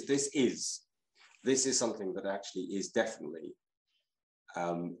 well, this is something that actually is definitely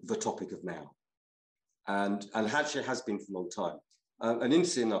the topic of now, and actually has been for a long time. And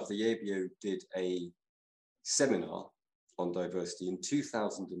interesting enough, the ABO did a seminar on diversity in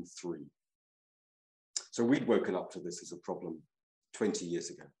 2003. So we'd woken up to this as a problem 20 years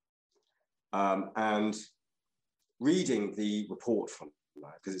ago. And reading the report from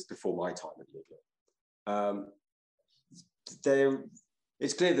that, because it's before my time at the ABO,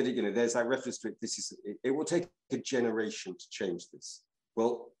 it's clear that there's that reference to it. It will take a generation to change this.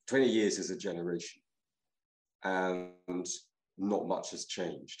 Well, 20 years is a generation, and not much has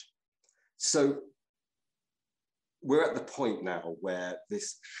changed. So we're at the point now where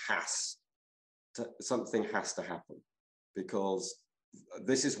something has to happen, because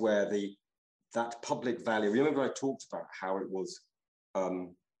this is where that public value. Remember, I talked about how it was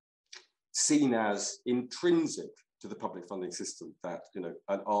seen as intrinsic to the public funding system that an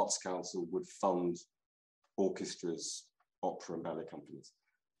arts council would fund orchestras, opera and ballet companies.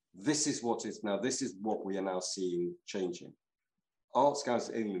 This is what we are now seeing changing. Arts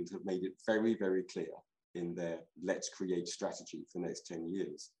Council England have made it very, very clear in their Let's Create strategy for the next 10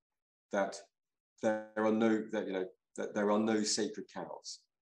 years that there are no sacred cows.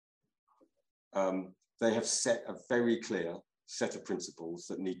 They have set a very clear set of principles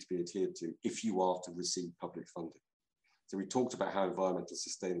that need to be adhered to if you are to receive public funding. So we talked about how environmental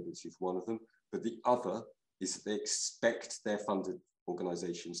sustainability is one of them, but the other is that they expect their funded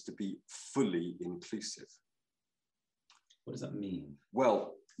organisations to be fully inclusive. What does that mean?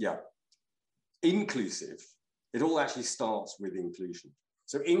 Well, yeah, inclusive, it all actually starts with inclusion.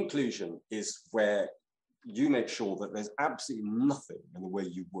 So inclusion is where you make sure that there's absolutely nothing in the way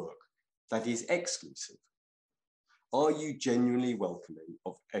you work that is exclusive. Are you genuinely welcoming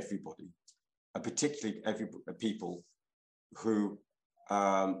of everybody, and particularly people who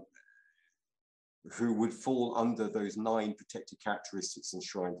would fall under those 9 protected characteristics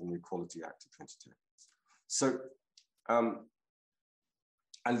enshrined in the Equality Act of 2010? So,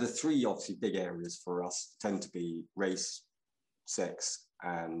 and the 3 obviously big areas for us tend to be race, sex,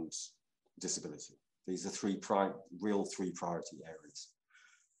 and disability. These are 3 priority areas.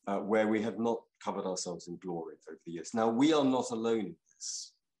 where we have not covered ourselves in glory over the years. Now, we are not alone in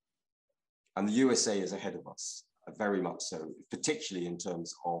this. And the USA is ahead of us, very much so, particularly in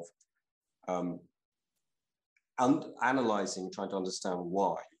terms of analysing, trying to understand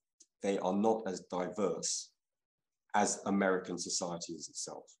why they are not as diverse as American society is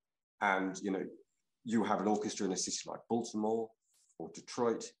itself. And, you know, you have an orchestra in a city like Baltimore or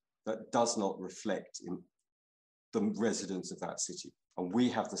Detroit that does not reflect in the residents of that city. And we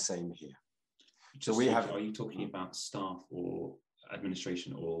have the same here. So are you talking about staff or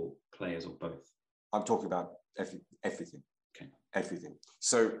administration or players or both? I'm talking about everything. Okay. Everything.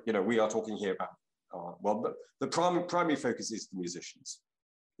 So, you know, we are talking here about, well, the primary focus is the musicians.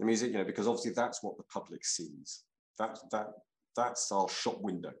 The music, you know, because obviously that's what the public sees. That's our shop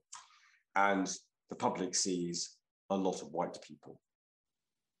window. And the public sees a lot of white people.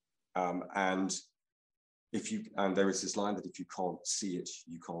 And there is this line that if you can't see it,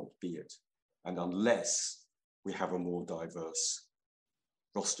 you can't be it. And unless we have a more diverse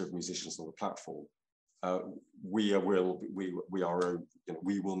roster of musicians on the platform, we will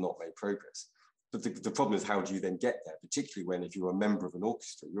not make progress. But the problem is, how do you then get there? Particularly when, if you're a member of an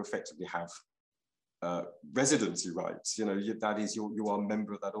orchestra, you effectively have residency rights. You know, that is, you are a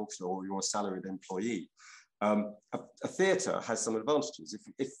member of that orchestra, or you're a salaried employee. A theatre has some advantages.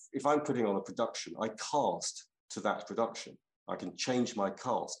 If I'm putting on a production, I cast to that production. I can change my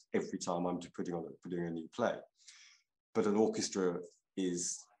cast every time I'm putting a new play. But an orchestra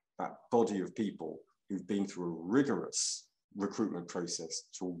is that body of people who've been through a rigorous recruitment process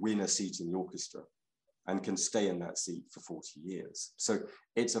to win a seat in the orchestra and can stay in that seat for 40 years. So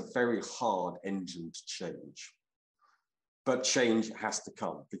it's a very hard engine to change. But change has to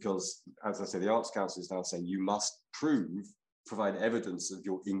come because, as I say, the Arts Council is now saying you must provide evidence of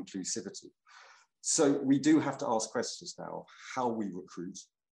your inclusivity. So we do have to ask questions now: how we recruit,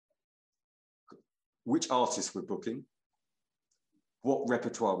 which artists we're booking, what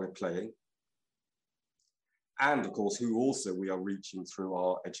repertoire we're playing, and of course, who also we are reaching through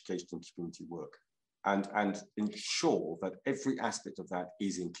our education and community work, and ensure that every aspect of that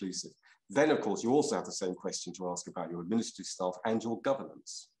is inclusive. Then, of course, you also have the same question to ask about your administrative staff and your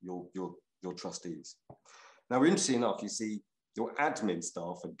governance, your trustees. Now, interestingly enough, you see, your admin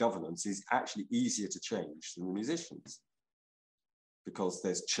staff and governance is actually easier to change than the musicians, because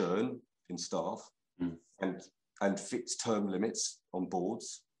there's churn in staff and fixed term limits on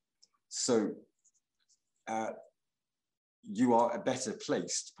boards. So you are better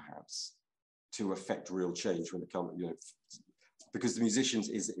placed, perhaps, to affect real change when it comes, you know, because the musicians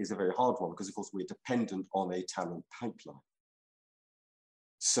is a very hard one, because of course we're dependent on a talent pipeline.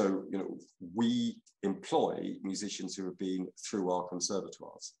 So, you know, we employ musicians who have been through our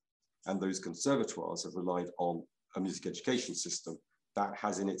conservatoires, and those conservatoires have relied on a music education system that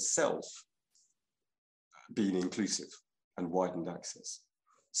has in itself been inclusive and widened access.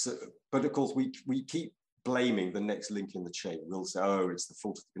 So, but of course we keep blaming the next link in the chain. We'll say, oh, it's the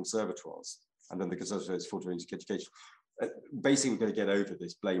fault of the conservatoires, and then the conservatoires' fault of music education. Basically, we're going to get over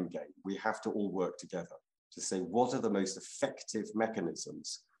this blame game. We have to all work together to say, what are the most effective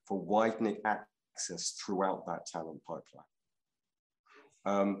mechanisms for widening access throughout that talent pipeline?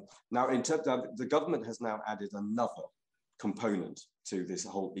 Now, in terms of, the government has now added another component to this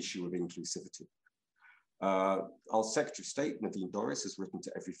whole issue of inclusivity. Our Secretary of State, Nadine Dorries, has written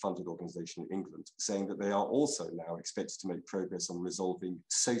to every funded organisation in England, saying that they are also now expected to make progress on resolving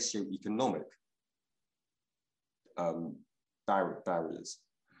socio-economic barriers,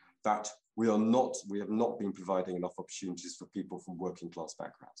 that we have not been providing enough opportunities for people from working class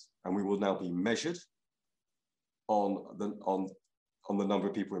backgrounds, and we will now be measured on the number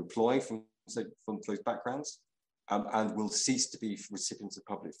of people employed from those backgrounds, and will cease to be recipients of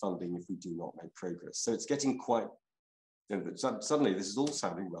public funding if we do not make progress. So it's getting quite, you know, suddenly this is all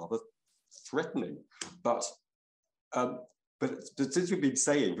sounding rather threatening, but since we've been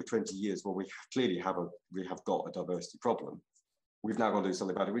saying for 20 years, well, we clearly have got a diversity problem, we've now got to do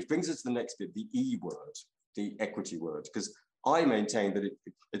something about it, which brings us to the next bit, the E word, the equity word, because I maintain that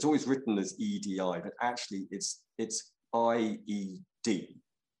it's always written as EDI, but actually it's IED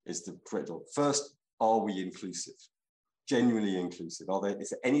is the correct word. First, are we inclusive? Genuinely inclusive?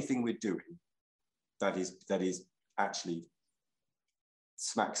 Is there anything we're doing that is actually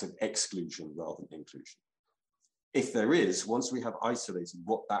smacks of exclusion rather than inclusion? If there is, once we have isolated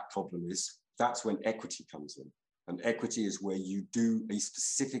what that problem is, that's when equity comes in. And equity is where you do a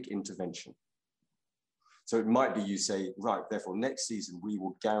specific intervention. So it might be you say, right, therefore next season we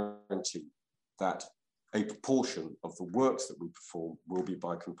will guarantee that a proportion of the works that we perform will be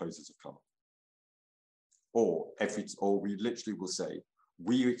by composers of colour. Or we literally will say,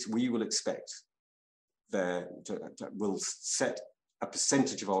 we will expect we'll set a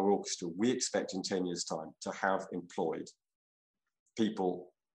percentage of our orchestra we expect in 10 years' time to have employed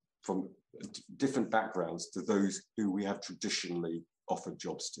people from different backgrounds to those who we have traditionally offered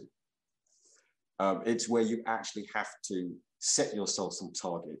jobs to. It's where you actually have to set yourself some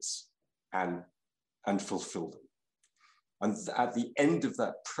targets and fulfill them. And at the end of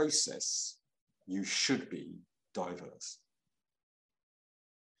that process, you should be diverse.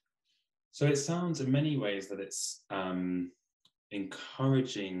 So it sounds in many ways that it's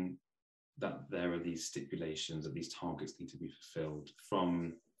encouraging that there are these stipulations, that these targets need to be fulfilled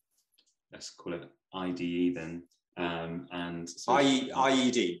from, let's call it IDE then, and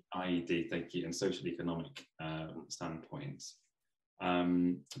IED. IED, thank you, and social economic standpoints.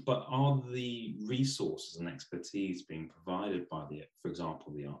 But are the resources and expertise being provided by for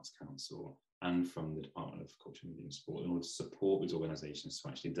example, the Arts Council and from the Department of Culture, Media and Sport in order to support these organisations to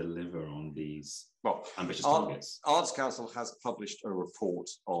actually deliver on these ambitious targets? Arts Council has published a report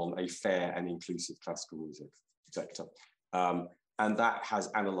on a fair and inclusive classical music sector. And that has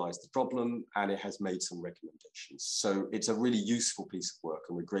analysed the problem and it has made some recommendations. So it's a really useful piece of work,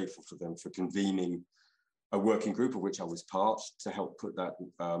 and we're grateful to them for convening a working group of which I was part to help put that,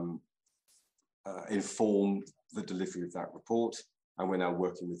 inform the delivery of that report. And we're now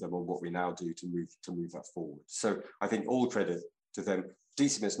working with them on what we now do to move that forward. So I think all credit to them.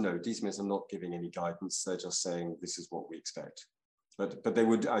 DCMS are not giving any guidance. They're just saying this is what we expect. But they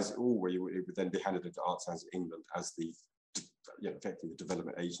would, as always, it would then be handed into Arts Council England as the, effectively the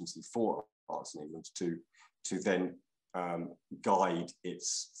development agency for Arts in England to then guide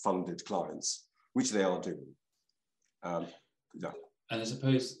its funded clients, which they are doing. Yeah. And I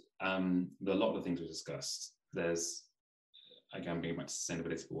suppose a lot of the things we discussed, there's, again, bringing back to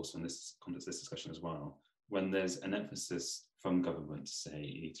sustainability, but also in this context, this discussion as well, when there's an emphasis from government to say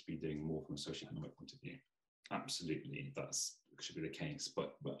you need to be doing more from a socio-economic point of view, absolutely, that should be the case.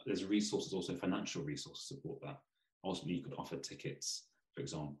 But there's resources, also financial resources to support that. Ultimately, you could offer tickets, for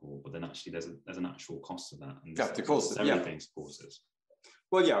example, but then actually there's an actual cost to that. And yeah, the cost, being supported.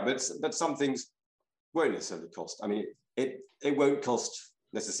 Well, yeah, but some things won't necessarily cost. I mean, it won't cost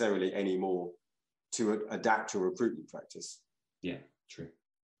necessarily any more to adapt your recruitment practice. Yeah, true.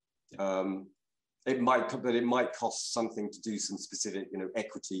 Yeah. It might cost something to do some specific,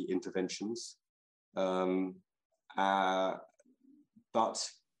 equity interventions. But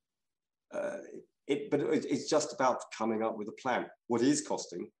it's just about coming up with a plan. What is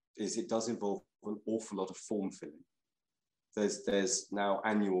costing is it does involve an awful lot of form filling. There's now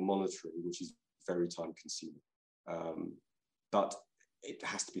annual monitoring, which is very time consuming, but it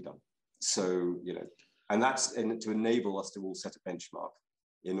has to be done. So, and that's to enable us to all set a benchmark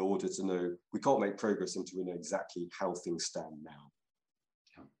in order to know we can't make progress until we know exactly how things stand now.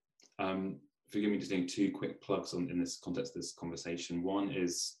 Yeah. Forgive me just doing two quick plugs in this context of this conversation. One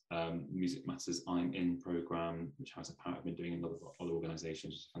is Music Matters I'm In programme, which HarrisonParrott have been doing in other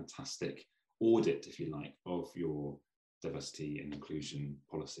organisations. It's a fantastic audit, if you like, of your diversity and inclusion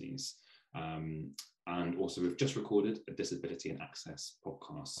policies. And also we've just recorded a disability and access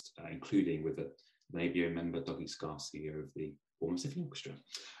podcast, including with an ABO member, GuideScottish, CEO of the Bowen Orchestra.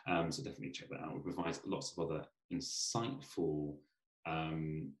 So definitely check that out. We provide lots of other insightful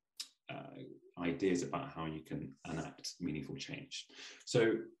ideas about how you can enact meaningful change.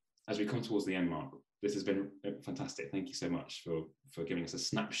 So as we come towards the end, Mark, this has been fantastic. Thank you so much for giving us a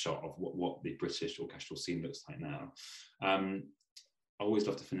snapshot of what the British orchestral scene looks like now. I always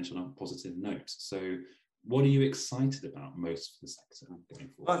love to finish on a positive note. So what are you excited about most for the sector going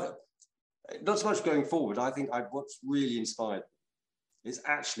forward? Well, not so much going forward. I think what's really inspired is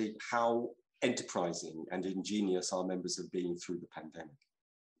actually how enterprising and ingenious our members have been through the pandemic.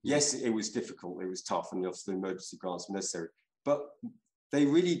 Yes, it was difficult, it was tough, and the emergency grants were necessary, but they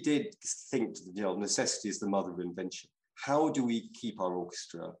really did think necessity is the mother of invention. How do we keep our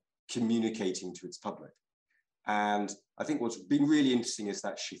orchestra communicating to its public? And I think what's been really interesting is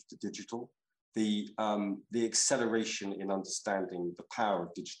that shift to digital, the acceleration in understanding the power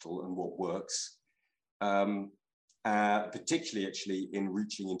of digital and what works, particularly actually in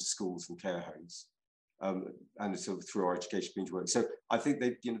reaching into schools and care homes. And sort of through our education being to work. So I think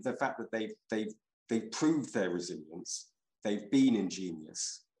the fact that they've proved their resilience, they've been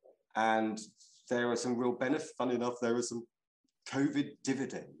ingenious, and there are some real benefits. Fun enough, there are some COVID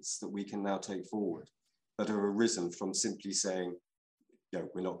dividends that we can now take forward that have arisen from simply saying,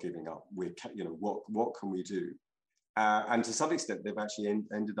 we're not giving up. We're, what can we do? And to some extent, they've actually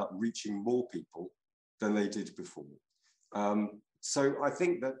ended up reaching more people than they did before. So I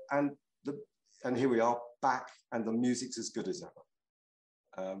think that, and here we are back, and the music's as good as ever.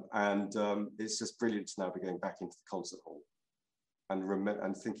 It's just brilliant to now be going back into the concert hall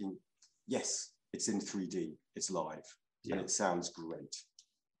and thinking, yes, it's in 3D, it's live, and it sounds great.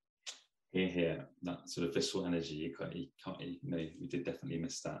 Hear, that sort of visceral energy, we did definitely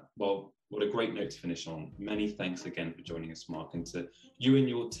miss that. Well, what a great note to finish on. Many thanks again for joining us, Mark, and to you and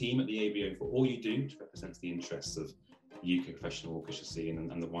your team at the ABO for all you do to represent the interests of the UK professional orchestra scene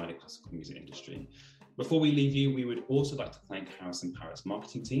and the wider classical music industry. Before we leave you, we would also like to thank HarrisonParrott's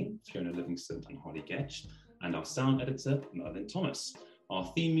marketing team, Fiona Livingston and Holly Getch, and our sound editor, Merlin Thomas. Our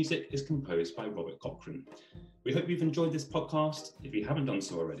theme music is composed by Robert Cochrane. We hope you've enjoyed this podcast. If you haven't done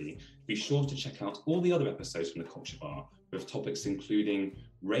so already, be sure to check out all the other episodes from the Culture Bar, with topics including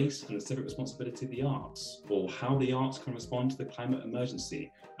race and the civic responsibility of the arts, or how the arts can respond to the climate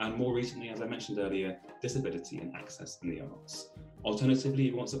emergency, and more recently, as I mentioned earlier, disability and access in the arts. Alternatively,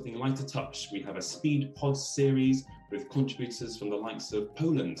 if you want something lighter touch, we have a Speed Pod series with contributors from the likes of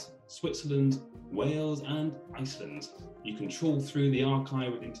Poland, Switzerland, Wales and Iceland. You can trawl through the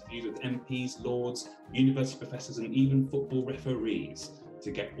archive with interviews with MPs, lords, university professors and even football referees.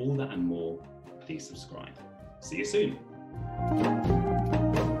 To get all that and more, please subscribe. See you soon.